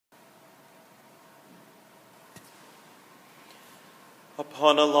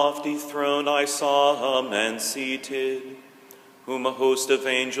Upon a lofty throne I saw a man seated, whom a host of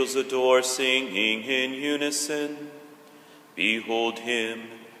angels adore, singing in unison, "Behold him,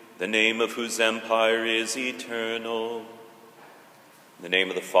 the name of whose empire is eternal." In the name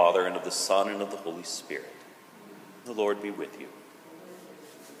of the Father, and of the Son, and of the Holy Spirit. The Lord be with you.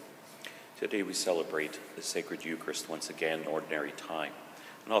 Today we celebrate the sacred Eucharist once again in ordinary time,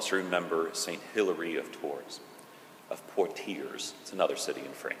 and also remember St. Hilary of Tours. Of Poitiers. It's another city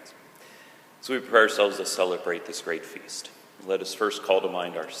in France. So we prepare ourselves to celebrate this great feast. Let us first call to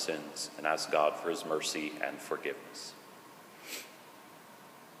mind our sins and ask God for his mercy and forgiveness.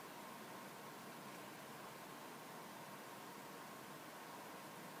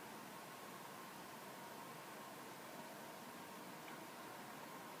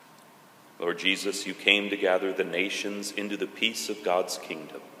 Lord Jesus, you came to gather the nations into the peace of God's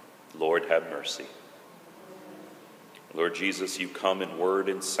kingdom. Lord, have mercy. Lord Jesus, you come in word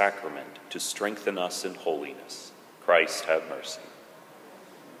and sacrament to strengthen us in holiness. Christ, have mercy.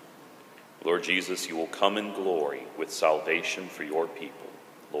 Lord Jesus, you will come in glory with salvation for your people.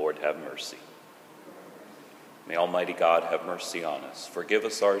 Lord, have mercy. May Almighty God have mercy on us, forgive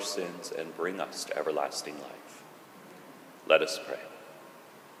us our sins, and bring us to everlasting life. Let us pray.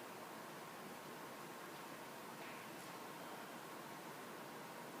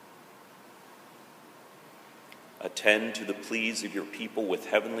 Attend to the pleas of your people with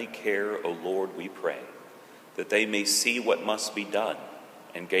heavenly care, O Lord, we pray, that they may see what must be done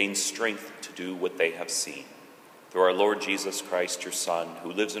and gain strength to do what they have seen. Through our Lord Jesus Christ, your Son,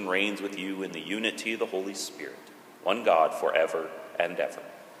 who lives and reigns with you in the unity of the Holy Spirit, one God forever and ever.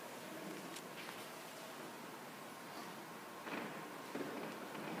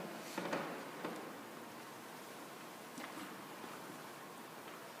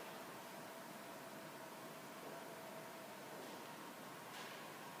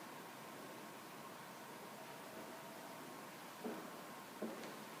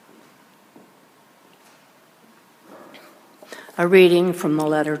 A reading from the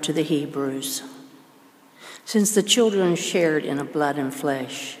letter to the Hebrews. Since the children shared in blood and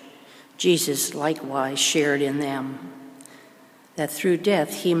flesh, Jesus likewise shared in them, that through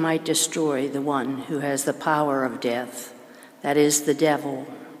death he might destroy the one who has the power of death, that is, the devil,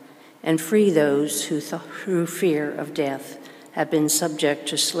 and free those who through fear of death have been subject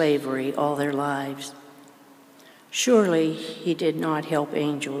to slavery all their lives. Surely he did not help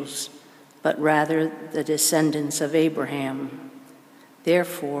angels, but rather the descendants of Abraham.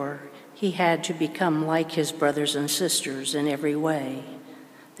 Therefore, he had to become like his brothers and sisters in every way,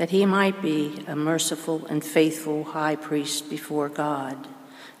 that he might be a merciful and faithful high priest before God,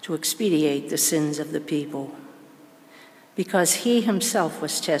 to expiate the sins of the people. Because he himself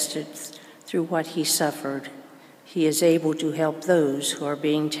was tested through what he suffered, he is able to help those who are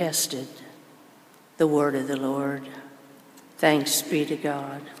being tested. The word of the Lord. Thanks be to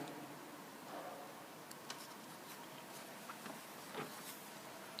God.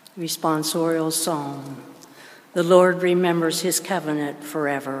 Responsorial Psalm. The Lord remembers his covenant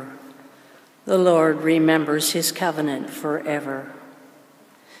forever. The Lord remembers his covenant forever.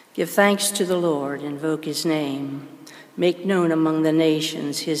 Give thanks to the Lord, invoke his name. Make known among the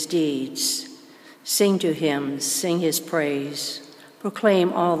nations his deeds. Sing to him, sing his praise.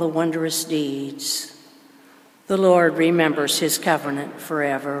 Proclaim all the wondrous deeds. The Lord remembers his covenant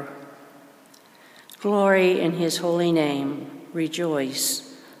forever. Glory in his holy name, rejoice.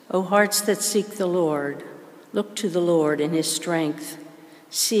 O hearts that seek the Lord, look to the Lord in his strength.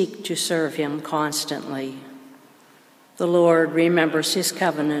 Seek to serve him constantly. The Lord remembers his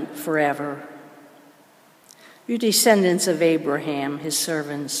covenant forever. You descendants of Abraham, his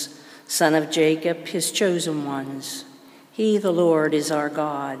servants, son of Jacob, his chosen ones. He, the Lord, is our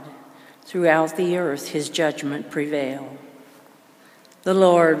God. Throughout the earth his judgment prevail. The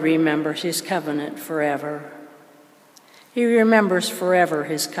Lord remembers his covenant forever. He remembers forever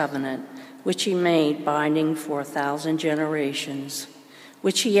his covenant, which he made binding for 1,000 generations,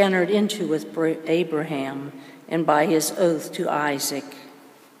 which he entered into with Abraham and by his oath to Isaac.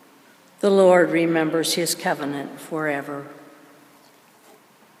 The Lord remembers his covenant forever.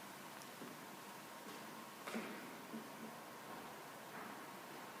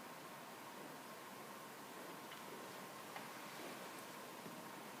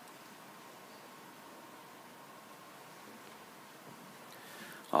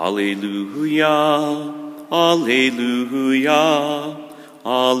 Alleluia, alleluia,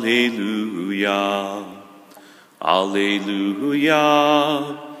 alleluia, alleluia,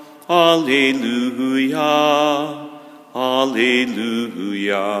 alleluia,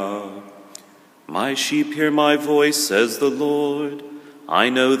 alleluia. My sheep hear my voice, says the Lord. I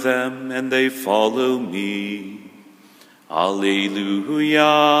know them, and they follow me. Alleluia,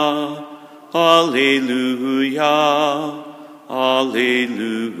 alleluia,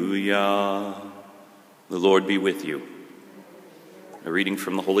 alleluia. The Lord be with you. A reading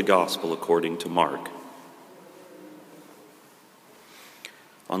from the Holy Gospel according to Mark.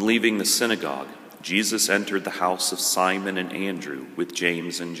 On leaving the synagogue, Jesus entered the house of Simon and Andrew with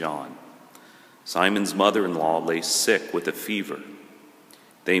James and John. Simon's mother-in-law lay sick with a fever.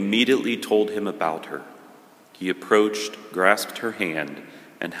 They immediately told him about her. He approached, grasped her hand,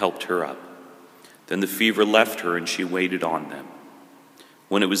 and helped her up. Then the fever left her, and she waited on them.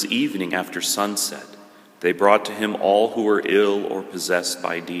 When it was evening after sunset, they brought to him all who were ill or possessed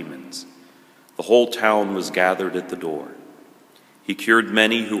by demons. The whole town was gathered at the door. He cured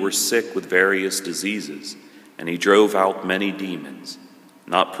many who were sick with various diseases, and he drove out many demons,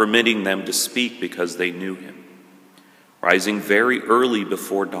 not permitting them to speak because they knew him. Rising very early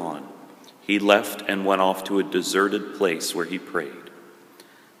before dawn, he left and went off to a deserted place where he prayed.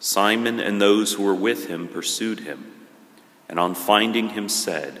 Simon and those who were with him pursued him, and on finding him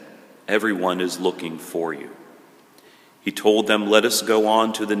said, "Everyone is looking for you." He told them, "Let us go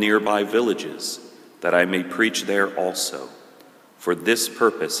on to the nearby villages, that I may preach there also. For this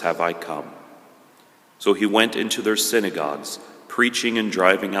purpose have I come." So he went into their synagogues, preaching and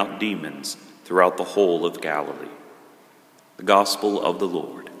driving out demons throughout the whole of Galilee. The Gospel of the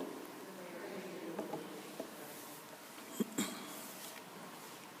Lord.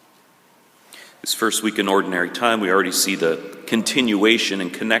 This first week in Ordinary Time, we already see the continuation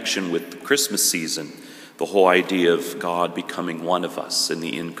and connection with the Christmas season, the whole idea of God becoming one of us in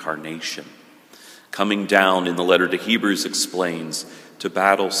the incarnation. Coming down, in the letter to Hebrews explains, to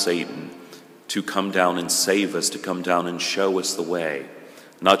battle Satan, to come down and save us, to come down and show us the way,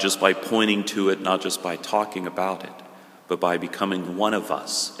 not just by pointing to it, not just by talking about it, but by becoming one of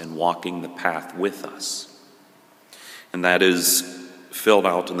us and walking the path with us. And that is filled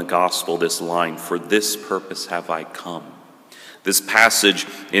out in the gospel, this line, "For this purpose have I come." This passage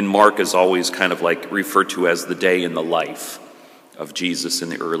in Mark is always kind of like referred to as the day in the life of Jesus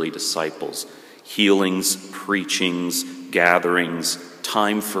and the early disciples. Healings, preachings, gatherings,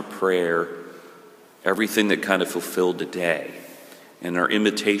 time for prayer, everything that kind of fulfilled a day. And our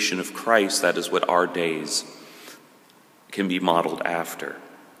imitation of Christ, that is what our days can be modeled after.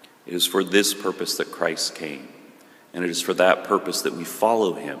 It is for this purpose that Christ came, and it is for that purpose that we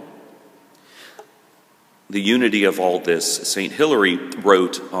follow him. The unity of all this, St. Hilary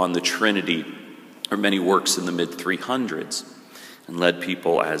wrote on the Trinity, or many works in the mid-300s, and led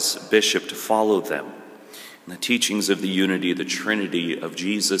people as bishop to follow them. And the teachings of the unity of the Trinity of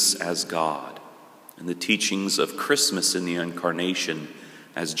Jesus as God, and the teachings of Christmas in the Incarnation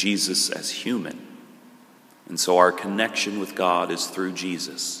as Jesus as human. And so our connection with God is through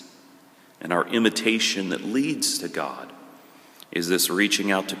Jesus, and our imitation that leads to God is this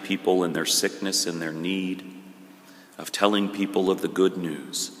reaching out to people in their sickness and their need, of telling people of the good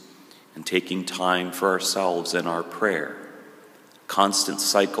news, and taking time for ourselves in our prayer. Constant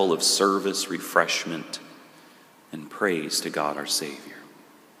cycle of service, refreshment, and praise to God our Savior.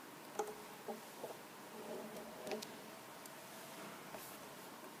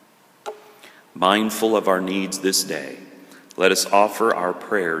 Mindful of our needs this day, let us offer our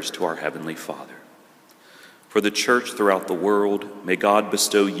prayers to our Heavenly Father. For the Church throughout the world, may God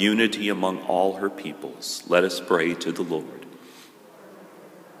bestow unity among all her peoples. Let us pray to the Lord.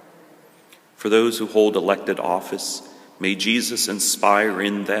 For those who hold elected office, may Jesus inspire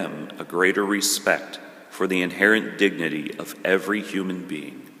in them a greater respect for the inherent dignity of every human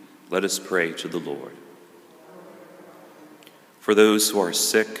being. Let us pray to the Lord. For those who are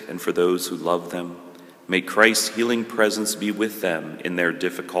sick and for those who love them, may Christ's healing presence be with them in their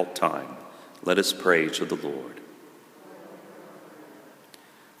difficult time. Let us pray to the Lord.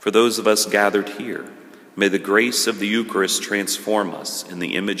 For those of us gathered here, may the grace of the Eucharist transform us in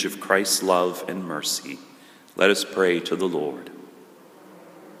the image of Christ's love and mercy. Let us pray to the Lord.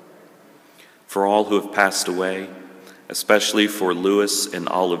 For all who have passed away, especially for Louis and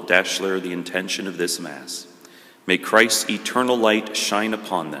Olive Deschler, the intention of this Mass, may Christ's eternal light shine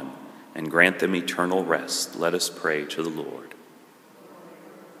upon them and grant them eternal rest. Let us pray to the Lord.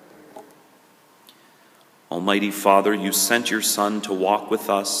 Almighty Father, you sent your Son to walk with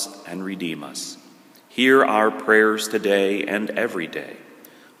us and redeem us. Hear our prayers today and every day.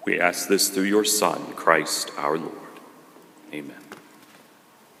 We ask this through your Son, Christ our Lord. Amen.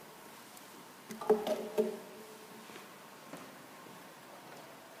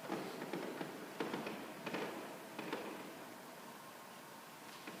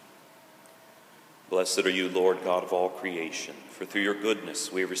 Blessed are you, Lord God of all creation, for through your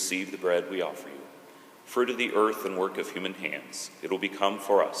goodness we have received the bread we offer you. Fruit of the earth and work of human hands, it will become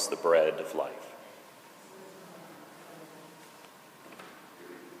for us the bread of life.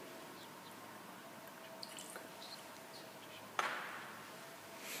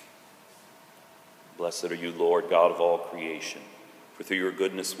 Blessed are you, Lord God of all creation, for through your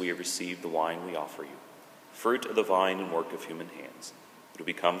goodness we have received the wine we offer you. Fruit of the vine and work of human hands, it will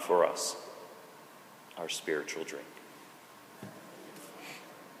become for us our spiritual drink.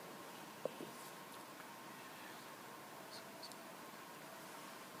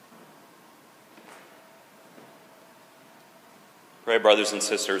 Pray, brothers and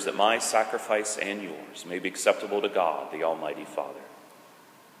sisters, that my sacrifice and yours may be acceptable to God, the Almighty Father.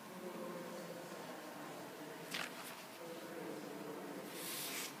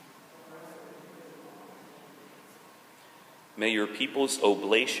 May your people's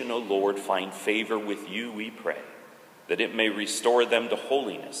oblation, O Lord, find favor with you, we pray, that it may restore them to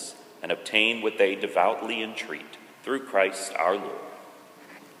holiness and obtain what they devoutly entreat, through Christ our Lord.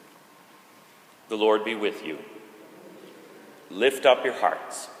 The Lord be with you. Lift up your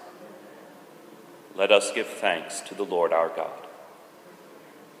hearts. Let us give thanks to the Lord our God.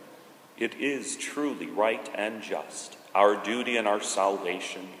 It is truly right and just, our duty and our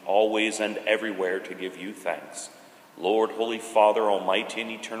salvation, always and everywhere to give you thanks, Lord, Holy Father, Almighty and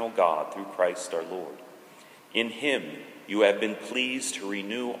eternal God, through Christ our Lord. In him you have been pleased to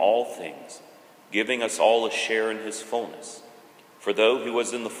renew all things, giving us all a share in his fullness. For though he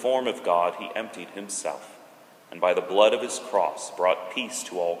was in the form of God, he emptied himself, and by the blood of his cross brought peace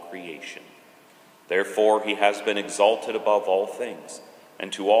to all creation. Therefore he has been exalted above all things,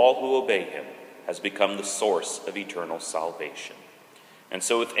 and to all who obey him has become the source of eternal salvation. And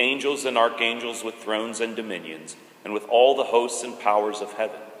so with angels and archangels, with thrones and dominions, and with all the hosts and powers of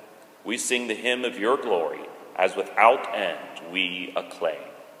heaven, we sing the hymn of your glory, as without end we acclaim.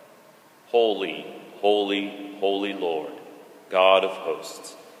 Holy, holy, holy Lord, God of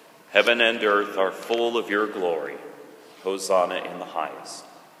hosts, heaven and earth are full of your glory. Hosanna in the highest.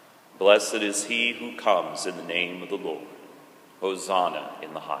 Blessed is he who comes in the name of the Lord. Hosanna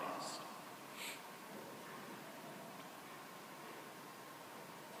in the highest.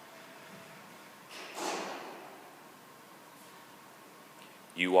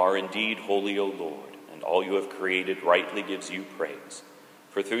 You are indeed holy, O Lord, and all you have created rightly gives you praise.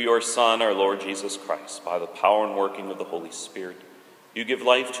 For through your Son, our Lord Jesus Christ, by the power and working of the Holy Spirit, you give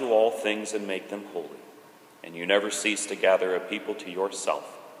life to all things and make them holy. And you never cease to gather a people to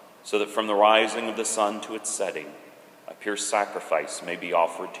yourself, so that from the rising of the sun to its setting, a pure sacrifice may be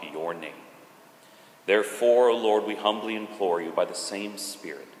offered to your name. Therefore, O Lord, we humbly implore you by the same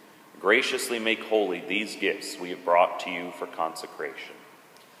Spirit, graciously make holy these gifts we have brought to you for consecration,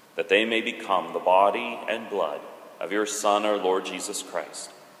 that they may become the body and blood of your Son, our Lord Jesus Christ,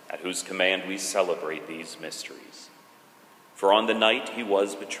 at whose command we celebrate these mysteries. For on the night he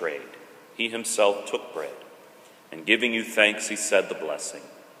was betrayed, he himself took bread, and giving you thanks, he said the blessing,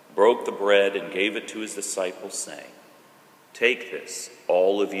 broke the bread, and gave it to his disciples, saying, "Take this,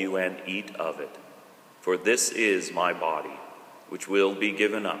 all of you, and eat of it, for this is my body, which will be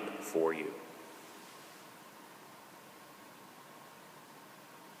given up for you."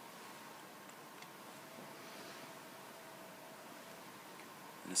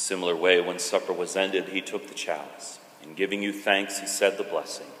 In a similar way, when supper was ended, he took the chalice, and giving you thanks, he said the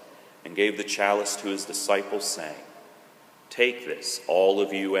blessing, and gave the chalice to his disciples, saying, "Take this, all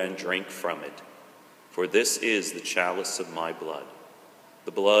of you, and drink from it, for this is the chalice of my blood,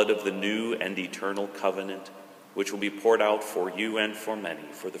 the blood of the new and eternal covenant, which will be poured out for you and for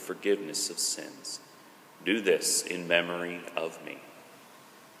many for the forgiveness of sins. Do this in memory of me."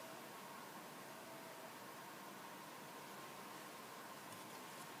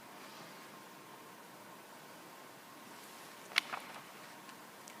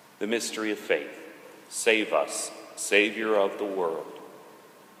 The mystery of faith. Save us, Savior of the world.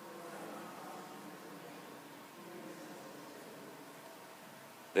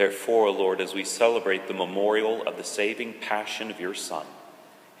 Therefore, Lord, as we celebrate the memorial of the saving passion of your Son,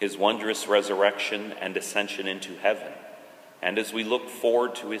 his wondrous resurrection and ascension into heaven, and as we look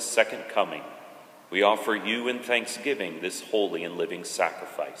forward to his second coming, we offer you in thanksgiving this holy and living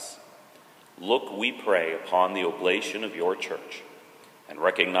sacrifice. Look, we pray, upon the oblation of your church, and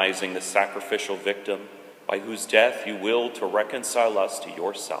recognizing the sacrificial victim by whose death you will to reconcile us to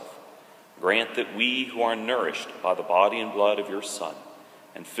yourself, grant that we who are nourished by the body and blood of your Son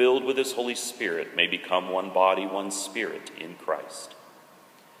and filled with his Holy Spirit may become one body, one spirit in Christ.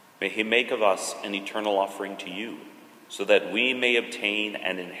 May he make of us an eternal offering to you, so that we may obtain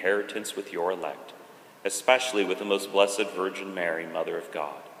an inheritance with your elect, especially with the most blessed Virgin Mary, Mother of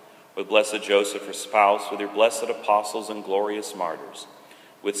God, with blessed Joseph, her spouse, with your blessed apostles and glorious martyrs,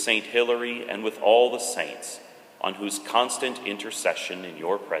 with Saint Hilary and with all the saints, on whose constant intercession in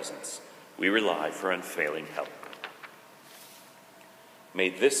your presence we rely for unfailing help. May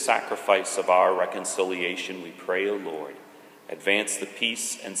this sacrifice of our reconciliation, we pray, O Lord, advance the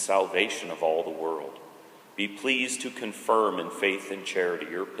peace and salvation of all the world. Be pleased to confirm in faith and charity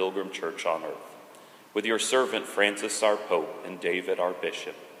your pilgrim church on earth, with your servant Francis our Pope and David our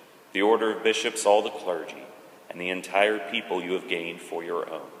Bishop, the order of bishops, all the clergy, and the entire people you have gained for your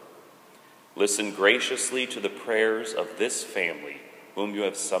own. Listen graciously to the prayers of this family whom you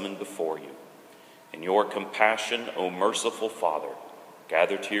have summoned before you. In your compassion, O merciful Father,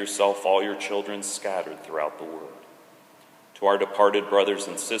 gather to yourself all your children scattered throughout the world. To our departed brothers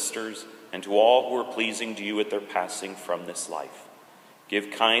and sisters, and to all who are pleasing to you at their passing from this life,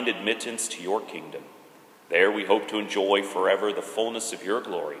 give kind admittance to your kingdom. There we hope to enjoy forever the fullness of your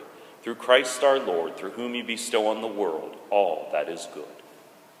glory, through Christ our Lord, through whom you bestow on the world all that is good.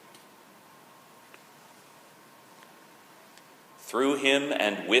 Through him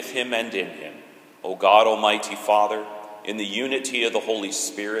and with him and in him, O God, Almighty Father, in the unity of the Holy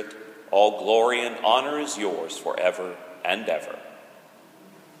Spirit, all glory and honor is yours forever and ever.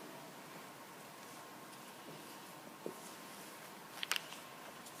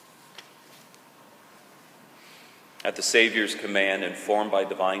 At the Savior's command, informed by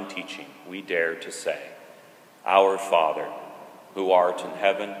divine teaching, we dare to say, Our Father, who art in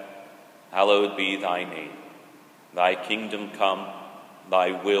heaven, hallowed be thy name. Thy kingdom come,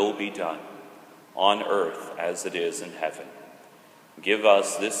 thy will be done, on earth as it is in heaven. Give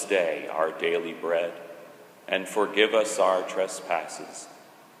us this day our daily bread, and forgive us our trespasses,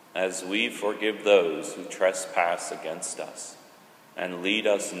 as we forgive those who trespass against us. And lead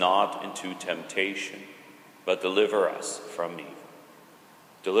us not into temptation, but deliver us from evil.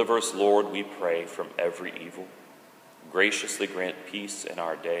 Deliver us, Lord, we pray, from every evil. Graciously grant peace in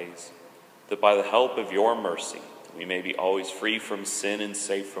our days, that by the help of your mercy we may be always free from sin and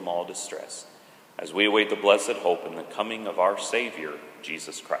safe from all distress, as we await the blessed hope and the coming of our Savior,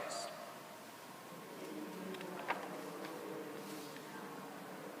 Jesus Christ.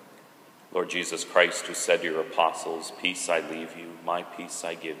 Lord Jesus Christ, who said to your apostles, Peace I leave you, my peace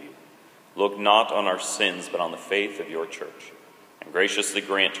I give you, look not on our sins, but on the faith of your church, and graciously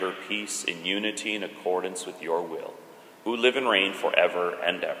grant her peace in unity in accordance with your will, who live and reign forever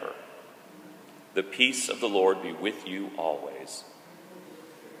and ever. The peace of the Lord be with you always.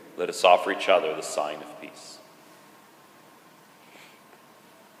 Let us offer each other the sign of peace.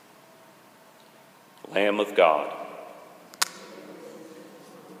 Lamb of God,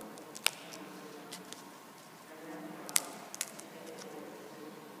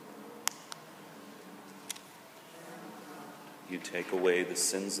 you take away the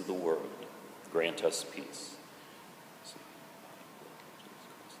sins of the world, grant us peace.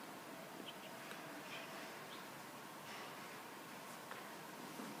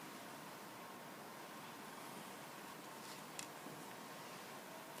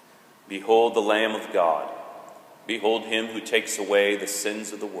 Behold the Lamb of God. Behold him who takes away the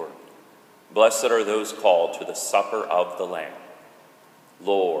sins of the world. Blessed are those called to the supper of the Lamb.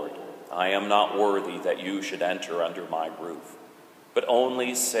 Lord, I am not worthy that you should enter under my roof, but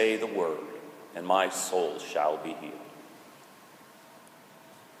only say the word, and my soul shall be healed.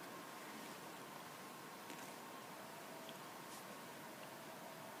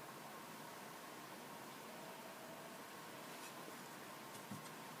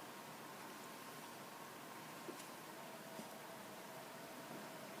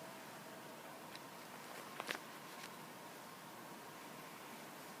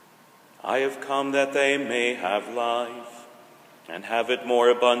 I have come that they may have life, and have it more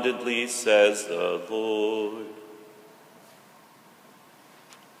abundantly, says the Lord.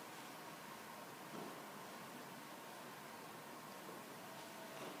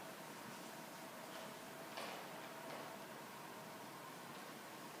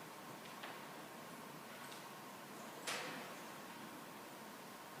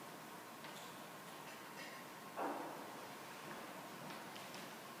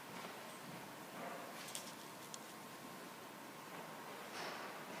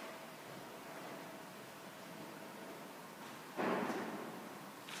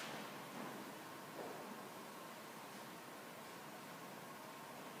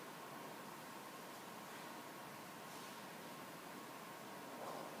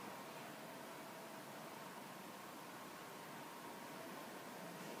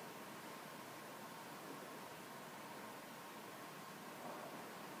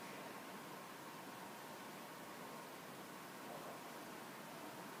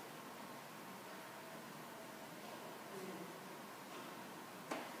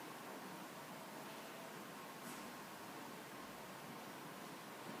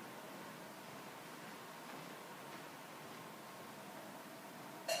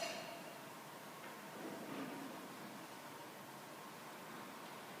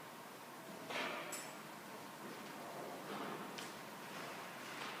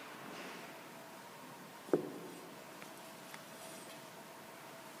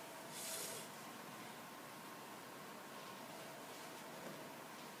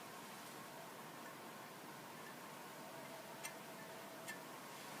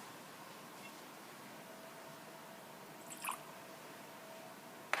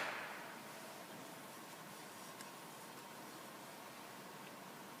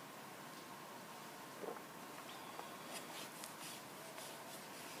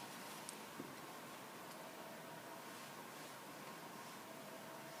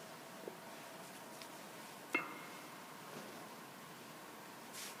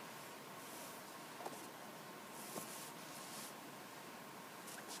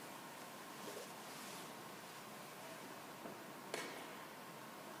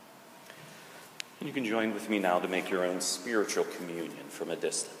 You can join with me now to make your own spiritual communion from a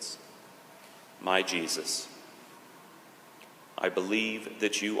distance. My Jesus, I believe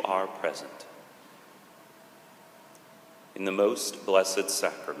that you are present in the most blessed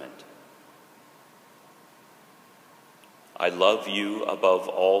sacrament. I love you above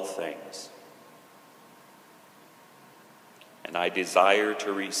all things, and I desire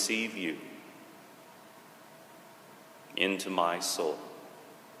to receive you into my soul.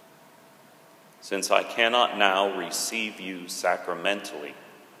 Since I cannot now receive you sacramentally,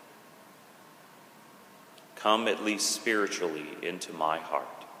 come at least spiritually into my heart.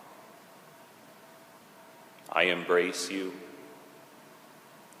 I embrace you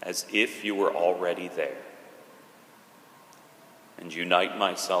as if you were already there, and unite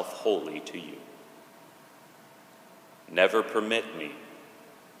myself wholly to you. Never permit me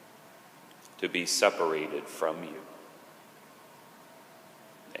to be separated from you.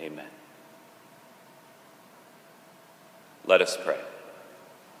 Amen. Let us pray.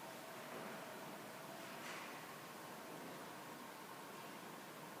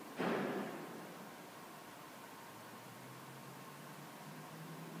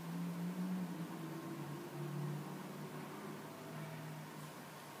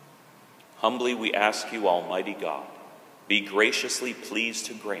 Humbly we ask you, Almighty God, be graciously pleased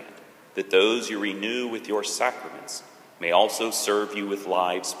to grant that those you renew with your sacraments may also serve you with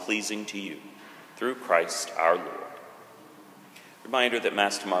lives pleasing to you, through Christ our Lord. Reminder that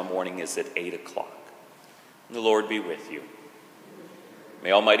Mass tomorrow morning is at 8 o'clock. The Lord be with you.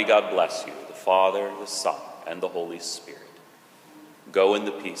 May Almighty God bless you, the Father, the Son, and the Holy Spirit. Go in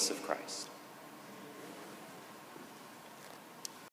the peace of Christ.